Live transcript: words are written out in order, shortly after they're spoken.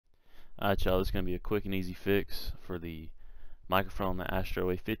Alright y'all, this is going to be a quick and easy fix for the microphone. The Astro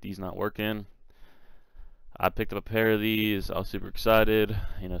A50 is not working. I picked up a pair of these. I was super excited,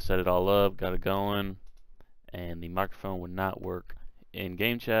 set it all up, got it going, and the microphone would not work in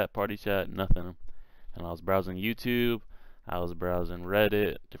game chat, party chat, nothing. And I was browsing YouTube, I was browsing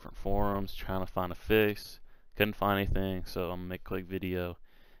Reddit, different forums, trying to find a fix. Couldn't find anything, so I'm going to make a quick video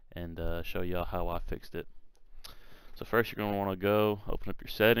and show y'all how I fixed it. So first you're going to want to go open up your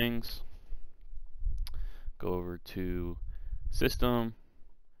settings, go over to System,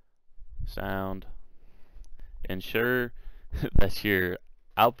 Sound, ensure that your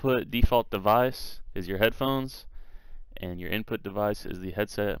output default device is your headphones and your input device is the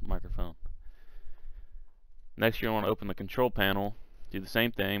headset microphone. Next you're going to want to open the control panel, do the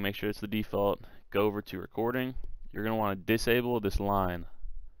same thing, make sure it's the default, go over to recording. You're going to want to disable this line.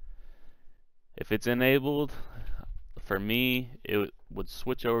 If it's enabled, for me it would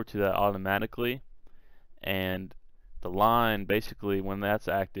switch over to that automatically, and the line, basically when that's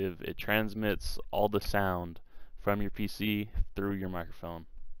active, it transmits all the sound from your PC through your microphone.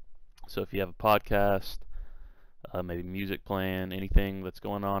 So if you have a podcast, maybe music playing, anything that's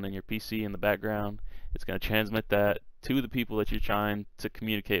going on in your PC in the background, it's going to transmit that to the people that you're trying to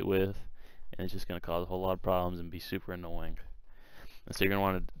communicate with, and it's just going to cause a whole lot of problems and be super annoying. And so you're going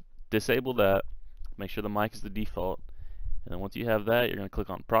to want to disable that, make sure the mic is the default, and then once you have that, you're going to click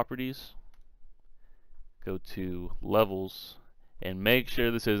on Properties, go to Levels, and make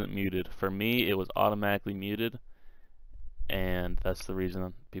sure this isn't muted. For me, it was automatically muted, and that's the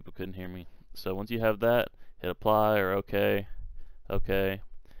reason people couldn't hear me. So once you have that, hit Apply or OK, and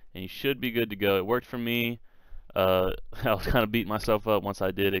you should be good to go. It worked for me. I was kind of beating myself up once I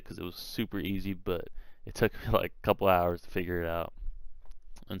did it because it was super easy, but it took me like a couple hours to figure it out.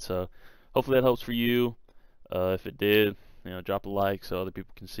 And so hopefully that helps for you. If it did, drop a like so other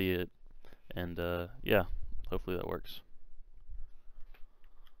people can see it. And yeah, hopefully that works.